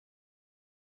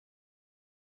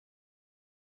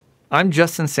I'm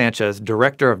Justin Sanchez,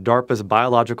 Director of DARPA's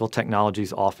Biological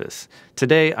Technologies Office.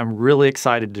 Today, I'm really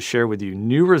excited to share with you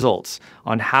new results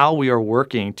on how we are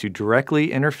working to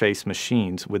directly interface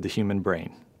machines with the human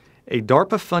brain. A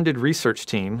DARPA-funded research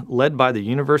team led by the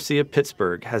University of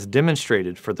Pittsburgh has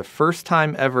demonstrated for the first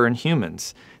time ever in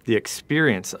humans the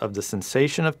experience of the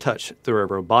sensation of touch through a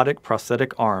robotic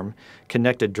prosthetic arm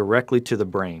connected directly to the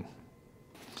brain.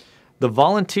 The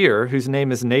volunteer, whose name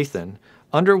is Nathan,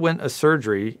 underwent a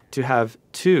surgery to have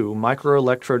 2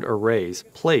 microelectrode arrays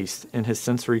placed in his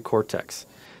sensory cortex.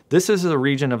 This is the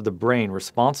region of the brain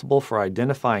responsible for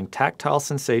identifying tactile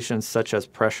sensations such as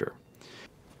pressure.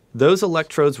 Those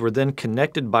electrodes were then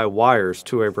connected by wires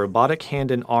to a robotic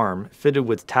hand and arm fitted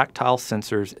with tactile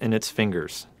sensors in its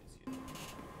fingers.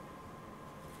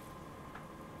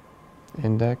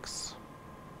 Index,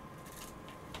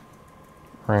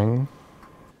 ring.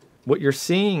 What you're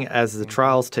seeing as the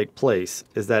trials take place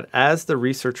is that as the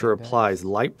researcher applies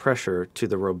light pressure to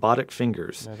the robotic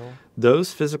fingers,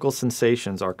 those physical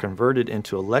sensations are converted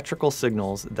into electrical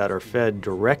signals that are fed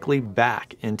directly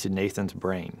back into Nathan's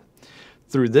brain.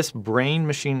 Through this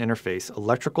brain-machine interface,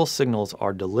 electrical signals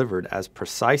are delivered as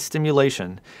precise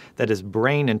stimulation that his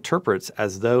brain interprets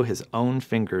as though his own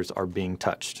fingers are being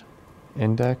touched.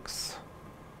 Index,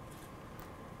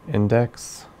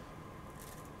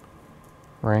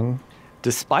 ring.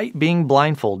 Despite being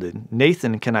blindfolded,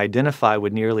 Nathan can identify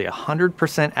with nearly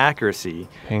 100% accuracy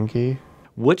Pinky.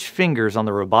 which fingers on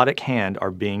the robotic hand are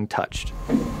being touched.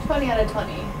 20 out of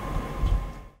 20.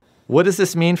 What does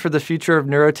this mean for the future of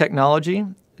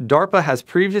neurotechnology? DARPA has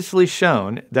previously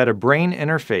shown that a brain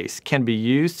interface can be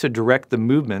used to direct the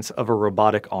movements of a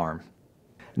robotic arm.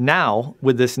 Now,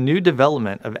 with this new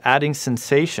development of adding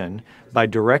sensation by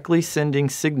directly sending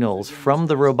signals from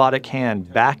the robotic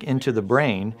hand back into the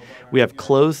brain, we have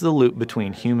closed the loop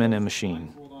between human and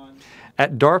machine.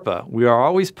 At DARPA, we are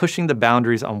always pushing the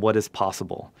boundaries on what is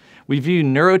possible. We view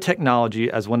neurotechnology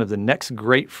as one of the next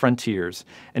great frontiers,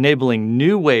 enabling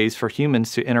new ways for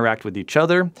humans to interact with each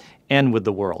other and with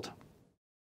the world.